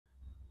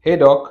Hey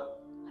doc.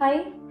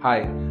 Hi.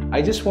 Hi.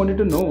 I just wanted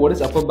to know what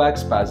is upper back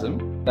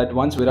spasm that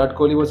once Virat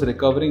Kohli was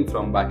recovering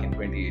from back in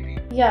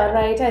 2018. Yeah,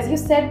 right. As you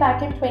said,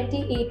 back in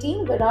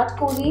 2018, Virat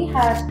Kohli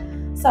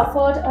had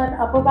suffered an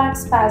upper back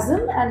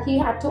spasm and he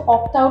had to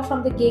opt out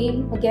from the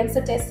game against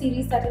the test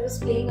series that he was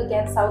playing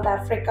against South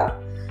Africa.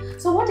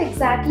 So what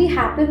exactly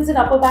happens in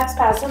upper back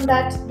spasm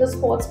that the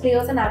sports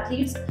players and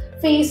athletes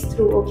face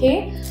through?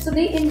 Okay, so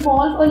they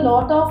involve a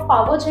lot of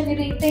power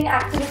generating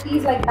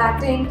activities like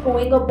batting,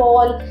 throwing a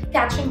ball,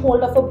 catching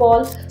hold of a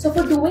ball. So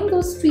for doing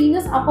those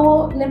strenuous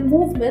upper limb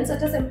movements,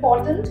 it is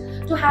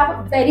important to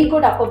have very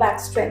good upper back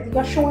strength.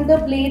 Your shoulder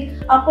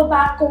blade, upper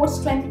back core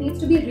strength needs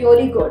to be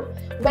really good.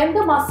 When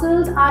the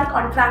muscles are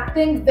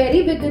contracting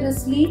very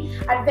vigorously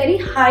at very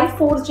high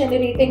force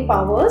generating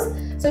powers,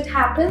 so it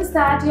happens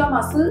that your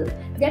muscle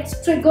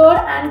gets triggered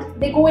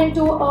and they go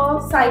into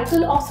a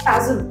cycle of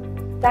spasm.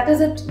 That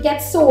is, it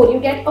gets sore, you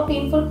get a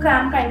painful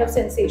cramp kind of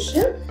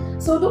sensation.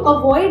 So to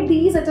avoid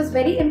these, it is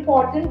very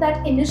important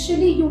that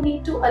initially you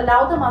need to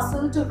allow the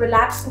muscle to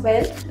relax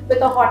well with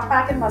a hot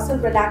pack and muscle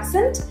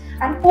relaxant,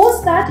 and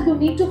post that you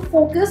need to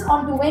focus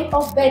on doing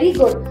a very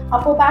good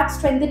upper back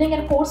strengthening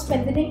and core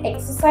strengthening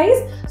exercise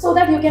so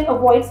that you can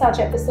avoid such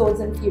episodes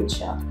in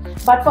future.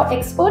 But for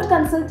expert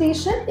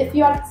consultation, if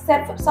you are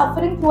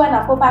suffering through an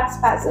upper back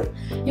spasm,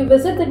 you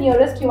visit the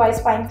nearest QI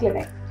spine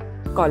clinic.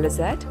 Call us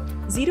at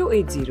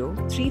 080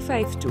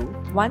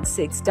 352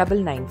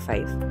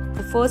 16995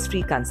 for first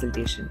free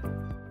consultation.